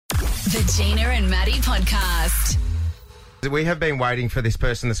The Gina and Maddie podcast. We have been waiting for this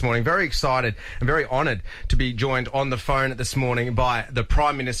person this morning. Very excited and very honoured to be joined on the phone this morning by the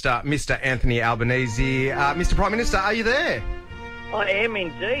Prime Minister, Mr. Anthony Albanese. Mr. Prime Minister, are you there? I am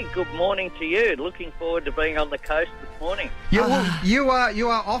indeed. Good morning to you. Looking forward to being on the coast this morning. Yeah, well, you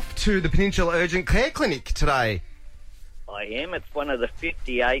are off to the Peninsula Urgent Care Clinic today. I am. It's one of the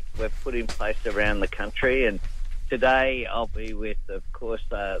 58 we've put in place around the country, and today I'll be with, of course,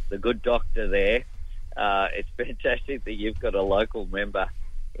 the good doctor there. It's fantastic that you've got a local member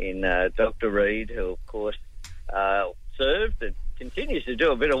in Dr. Reid, who, of course, served and continues to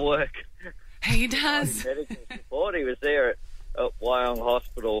do a bit of work. He does. Medical support. He was there at Wyong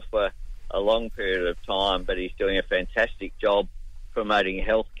Hospital for a long period of time, but he's doing a fantastic job promoting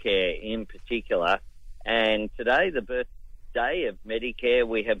healthcare in particular. And today, the birthday of Medicare,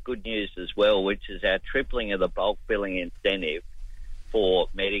 we have good news as well, which is our tripling of the bulk billing incentive for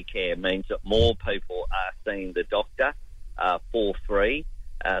Medicare means that more people are seeing the doctor for free.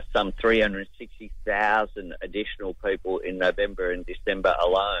 Some 360,000 additional people in November and December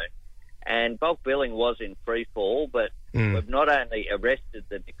alone. And bulk billing was in free fall, but we've not only arrested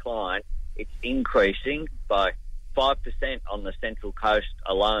the decline, it's increasing by 5% on the Central Coast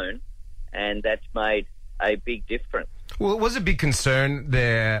alone, and that's made a big difference. Well, it was a big concern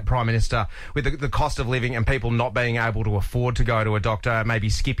there, Prime Minister, with the cost of living and people not being able to afford to go to a doctor, maybe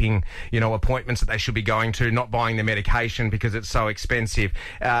skipping, appointments that they should be going to, not buying the medication because it's so expensive.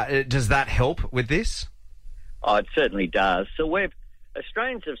 Does that help with this? Oh, it certainly does. So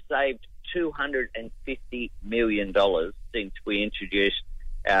Australians have saved $250 million since we introduced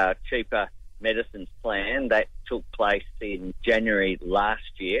our cheaper medicines plan. That took place in January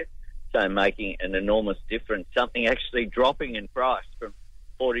last year, so making an enormous difference. Something actually dropping in price from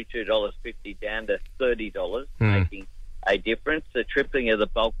 $42.50 down to $30, making a difference. The tripling of the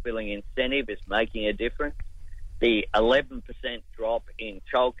bulk billing incentive is making a difference. The 11% drop in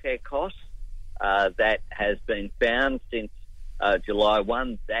childcare costs that has been found since July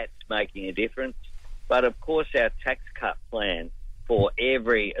 1, that's making a difference. But, of course, our tax cut plan for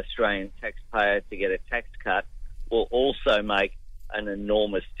every Australian taxpayer to get a tax cut will also make an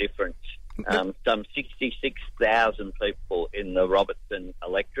enormous difference. Some 66,000 people in the Robertson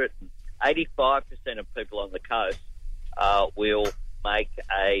electorate, and 85% of people on the coast will make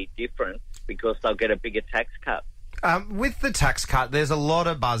a difference because they'll get a bigger tax cut. With the tax cut, there's a lot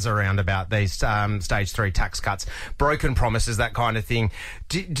of buzz around about these stage 3 tax cuts, broken promises, that kind of thing.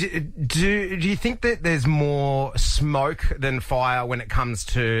 Do you think that there's more smoke than fire when it comes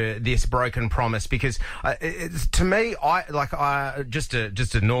to this broken promise? Because to me, I just a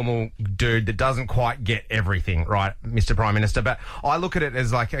normal dude that doesn't quite get everything right, Mr. Prime Minister. But I look at it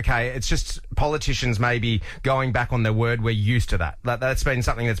as like, okay, it's just politicians maybe going back on their word. We're used to that. That's been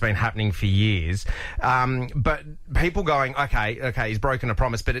something that's been happening for years. But people going, okay, he's broken a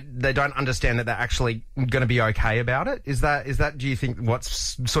promise, but they don't understand that they're actually going to be okay about it. Is that? Do you think what's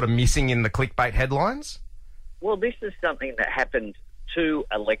sort of missing in the clickbait headlines? Well, this is something that happened 2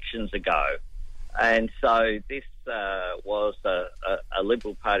 elections ago, and so this was a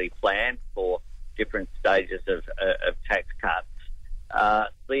Liberal Party plan for different stages of tax cuts.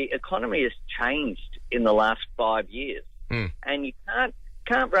 The economy has changed in the last 5 years, and you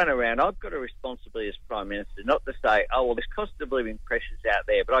can't run around. I've got a responsibility as Prime Minister not to say, oh, well, there's cost of living pressures out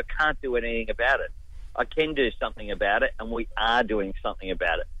there, but I can't do anything about it. I can do something about it, and we are doing something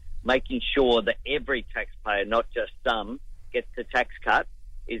about it. Making sure that every taxpayer, not just some, gets a tax cut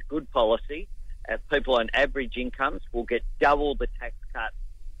is good policy. People on average incomes will get double the tax cut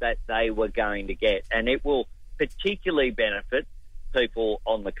that they were going to get, and it will particularly benefit people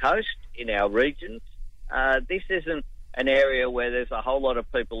on the coast, in our regions. This isn't an area where there's a whole lot of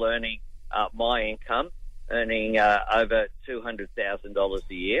people earning my income, earning over $200,000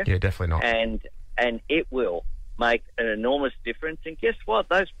 a year. Yeah, definitely not. And it will make an enormous difference. And guess what?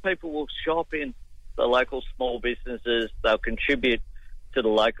 Those people will shop in the local small businesses. They'll contribute to the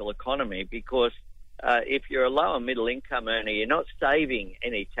local economy because if you're a lower middle income earner, you're not saving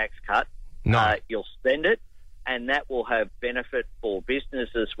any tax cut. No. You'll spend it, and that will have benefit for business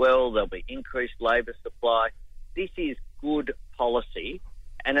as well. There'll be increased labour supply. This is good policy,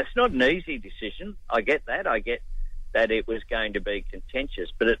 and it's not an easy decision. I get that. I get that it was going to be contentious,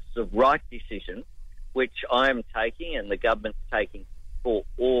 but it's the right decision, which I am taking and the government's taking for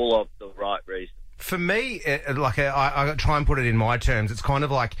all of the right reasons. For me, I try and put it in my terms. It's kind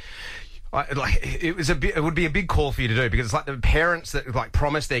of like It would be a big call for you to do, because it's like the parents that like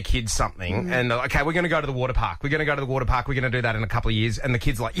promise their kids something and they're like, okay, we're going to go to the water park. We're going to go to the water park. We're going to do that in a couple of years. And the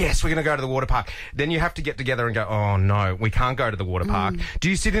kid's like, yes, we're going to go to the water park. Then you have to get together and go, oh no, we can't go to the water park. Do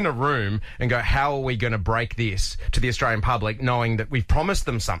you sit in a room and go, how are we going to break this to the Australian public, knowing that we've promised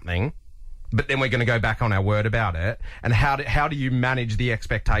them something, but then we're going to go back on our word about it? And how do you manage the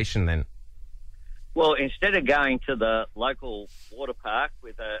expectation then? Well, instead of going to the local water park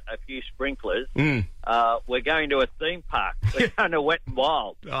with a few sprinklers, we're going to a theme park. We're going to Wet and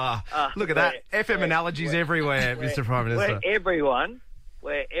Wild. Look at that. FM analogies everywhere, Mr. Prime Minister.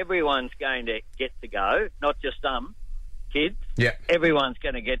 Where everyone's going to get to go, not just some kids. Yeah. Everyone's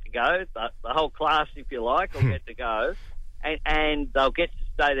going to get to go. The whole class, if you like, will get to go. And they'll get to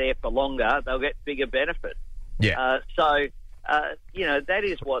stay there for longer. They'll get bigger benefits. Yeah. That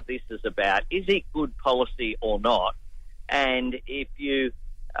is what this is about. Is it good policy or not? And if you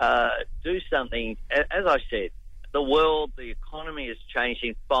do something, as I said, the world, the economy has changed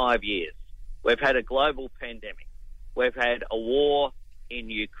in 5 years. We've had a global pandemic. We've had a war in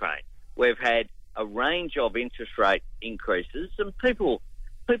Ukraine. We've had a range of interest rate increases, and people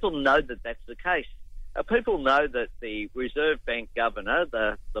know that that's the case. People know that the Reserve Bank governor,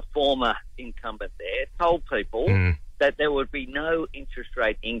 the former incumbent there, told people that there would be no interest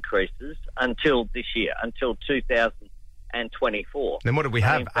rate increases until this year, until 2024. Then what did we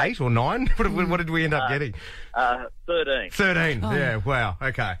have, 8 or 9? What did we end up getting? 13. 13, yeah, wow,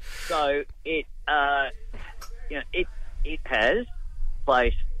 okay. So it has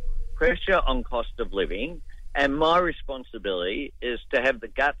placed pressure on cost of living, and my responsibility is to have the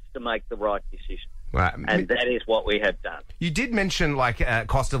guts to make the right decision. Right. And that is what we have done. You did mention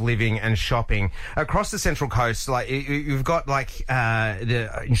cost of living and shopping across the Central Coast. Like you've got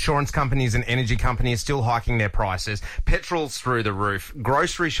the insurance companies and energy companies still hiking their prices. Petrol's through the roof.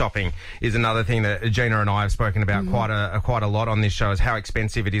 Grocery shopping is another thing that Gina and I have spoken about quite a lot on this show, is how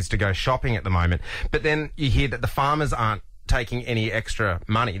expensive it is to go shopping at the moment. But then you hear that the farmers aren't taking any extra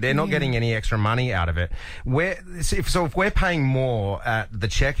money. They're not getting any extra money out of it. If we're paying more at the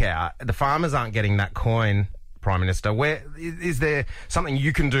checkout, the farmers aren't getting that coin, Prime Minister. Is there something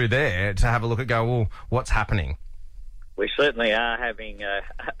you can do there to have a look at, well, what's happening? We certainly are having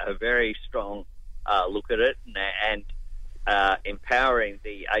a very strong look at it and empowering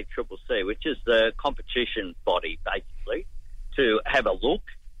the ACCC, which is the competition body, basically, to have a look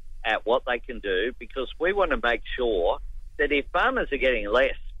at what they can do, because we want to make sure that if farmers are getting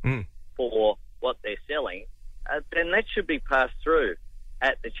less for what they're selling, then that should be passed through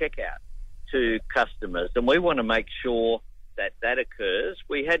at the checkout to customers. And we want to make sure that that occurs.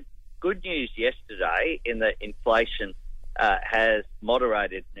 We had good news yesterday in that inflation has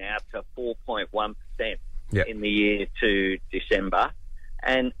moderated now to 4.1% in the year to December.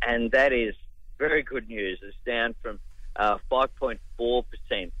 And that is very good news. It's down from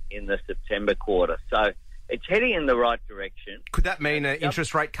 5.4% in the September quarter. So it's heading in the right direction. Could that mean an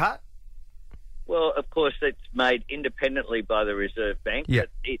interest rate cut? Well, of course, it's made independently by the Reserve Bank, but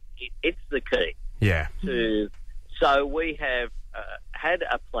it's the key. Yeah. So we have had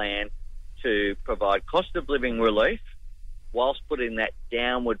a plan to provide cost of living relief whilst putting that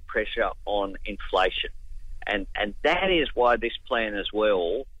downward pressure on inflation. And that is why this plan as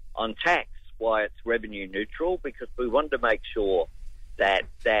well on tax, why it's revenue neutral, because we want to make sure that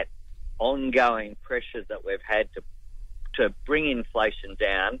that ongoing pressure that we've had to bring inflation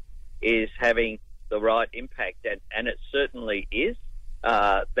down is having the right impact, and it certainly is.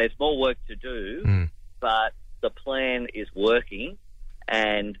 There's more work to do, but the plan is working,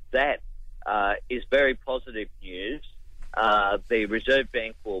 and that is very positive news. The Reserve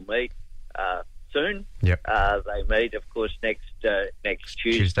Bank will meet soon. Yep. They meet, of course, next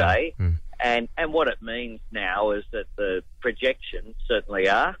Tuesday. And what it means now is that the projections certainly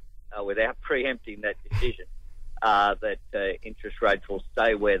are, without preempting that decision, that interest rates will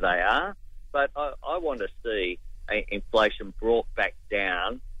stay where they are. But I want to see inflation brought back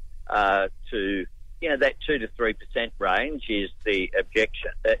down to that 2 to 3% range is the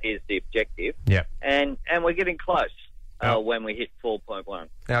objective. Yeah. And we're getting close. When we hit 4.1.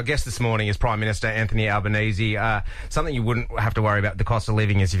 Now, our guest this morning is Prime Minister Anthony Albanese. Something you wouldn't have to worry about the cost of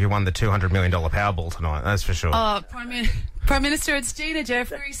living is if you won the $200 million Powerball tonight, that's for sure. Prime Minister, it's Gina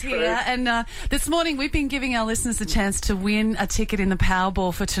Jeffries here. And this morning we've been giving our listeners a chance to win a ticket in the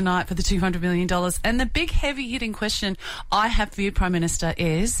Powerball for tonight for the $200 million. And the big heavy-hitting question I have for you, Prime Minister,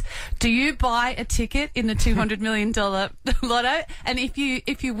 is do you buy a ticket in the $200 million lotto? And if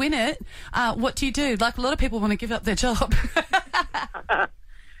you win it, what do you do? Like, a lot of people want to give up their job.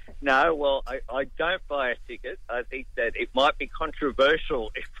 No, well, I don't buy a ticket. I think that it might be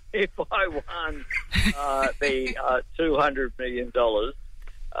controversial if I won the $200 million. So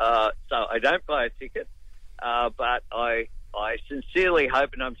I don't buy a ticket, but I sincerely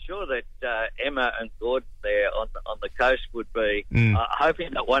hope, and I'm sure that Emma and Gordon there on the coast would be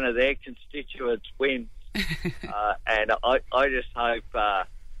hoping that one of their constituents wins. And I just hope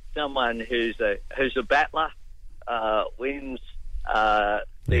someone who's a battler wins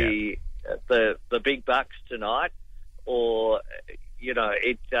the big bucks tonight, or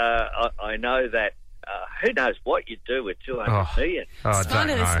I know that who knows what you'd do with $200 million. It's fun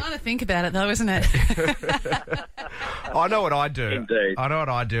to think about it, though, isn't it? I know what I'd do. Indeed. I know what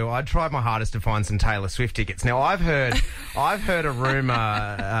I'd do. I'd try my hardest to find some Taylor Swift tickets. Now, I've heard a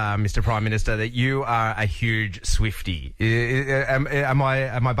rumour, Mr. Prime Minister, that you are a huge Swiftie. Am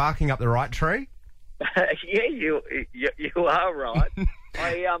I barking up the right tree? Yeah, you are right.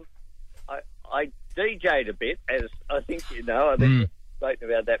 I DJ'd a bit, as I think you know. I think we've spoken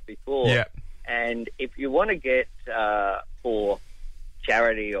about that before. Yeah. And if you want to get for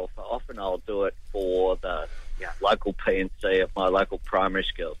charity, or often I'll do it for the local PNC of my local primary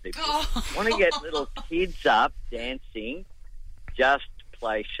school. If you want to get little kids up dancing, just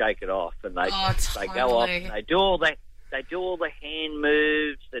play Shake It Off, and they go off and they do all that. They do all the hand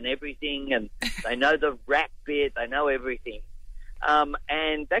moves and everything, and they know the rap bit. They know everything,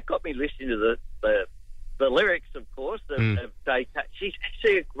 and that got me listening to the lyrics, of course. She's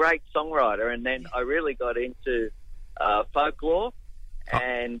actually a great songwriter, and then I really got into folklore,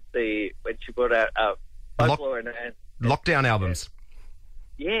 and when she brought out folklore and lockdown albums.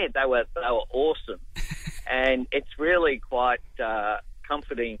 Yeah, they were awesome, and it's really quite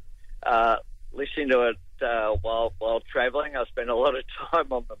comforting listening to it while travelling. I spent a lot of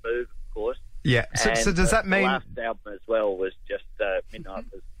time on the move, of course. Yeah. So does that mean the last album as well was just Midnight?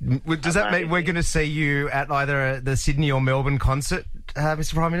 Does that mean we're going to see you at either the Sydney or Melbourne concert,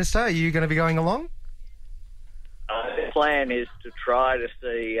 Mr. Prime Minister? Are you going to be going along? The plan is to try to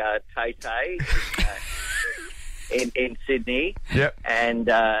see Tay-Tay in Sydney. Yep. And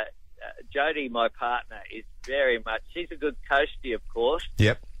Jodie, my partner, is very much... She's a good coastie, of course.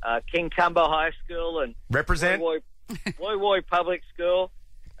 Yep. King Cumber High School and... Represent. Woy Public School.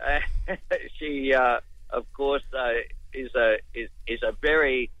 She, of course, is a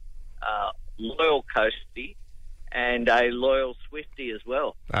very loyal coastie and a loyal Swiftie as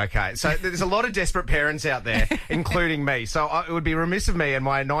well. Okay, so there's a lot of desperate parents out there, including me. So it would be remiss of me, and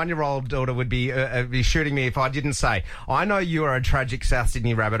my 9-year-old daughter would be shooting me if I didn't say, I know you are a tragic South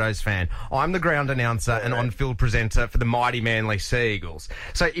Sydney Rabbitohs fan. I'm the ground announcer and on-field presenter for the mighty Manly Sea Eagles.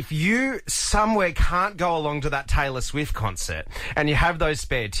 So if you somewhere can't go along to that Taylor Swift concert and you have those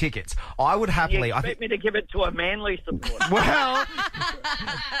spare tickets, I would happily... You expect me to give it to a Manly supporter? Well,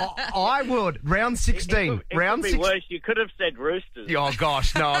 I would. Round 16. You could have said Roosters. Oh,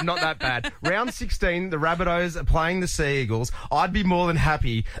 gosh, no, I'm not that bad. Round 16, the Rabbitohs are playing the Sea Eagles. I'd be more than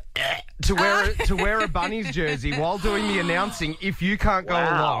happy to wear a Bunnies jersey while doing the announcing if you can't go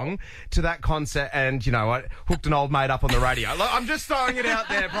along to that concert and, you know what, hooked an old mate up on the radio. Look, I'm just throwing it out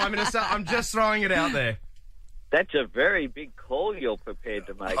there, Prime Minister. I'm just throwing it out there. That's a very big call you're prepared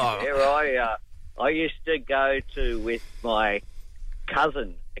to make there. I used to go to with my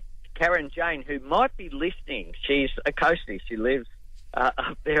cousin, Karen Jane, who might be listening. She's a coastie. She lives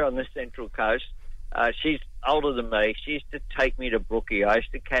up there on the Central Coast. She's older than me. She used to take me to Brookie. I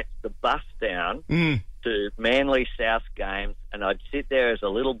used to catch the bus down to Manly South games, and I'd sit there as a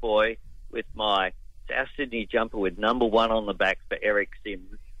little boy with my South Sydney jumper with number 1 on the back for Eric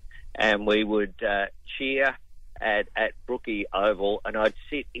Sims, and we would cheer at Brookie Oval, and I'd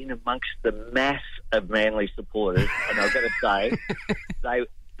sit in amongst the mass of Manly supporters, and I've got to say,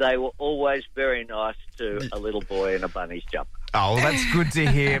 they were always very nice to a little boy in a Bunnies jumper. Oh, well, that's good to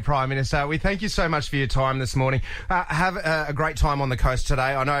hear, Prime Minister. We thank you so much for your time this morning. Have a great time on the coast today.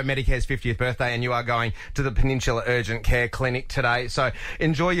 I know Medicare's 50th birthday and you are going to the Peninsula Urgent Care Clinic today. So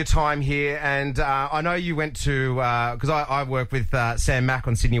enjoy your time here. And I know you went to, because I work with Sam Mack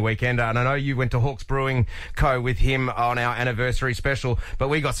on Sydney Weekender, and I know you went to Hawke's Brewing Co. with him on our anniversary special. But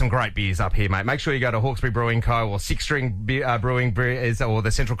we got some great beers up here, mate. Make sure you go to Hawkesbury Brewing Co. or Six String Brewing or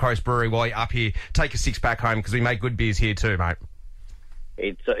the Central Coast Brewery while you're up here. Take a 6 back home because we make good beers here too, mate.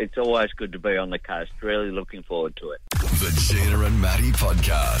 It's always good to be on the coast. Really looking forward to it. The Gina and Maddie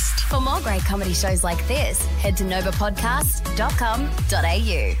Podcast. For more great comedy shows like this, head to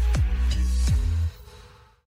novapodcast.com.au.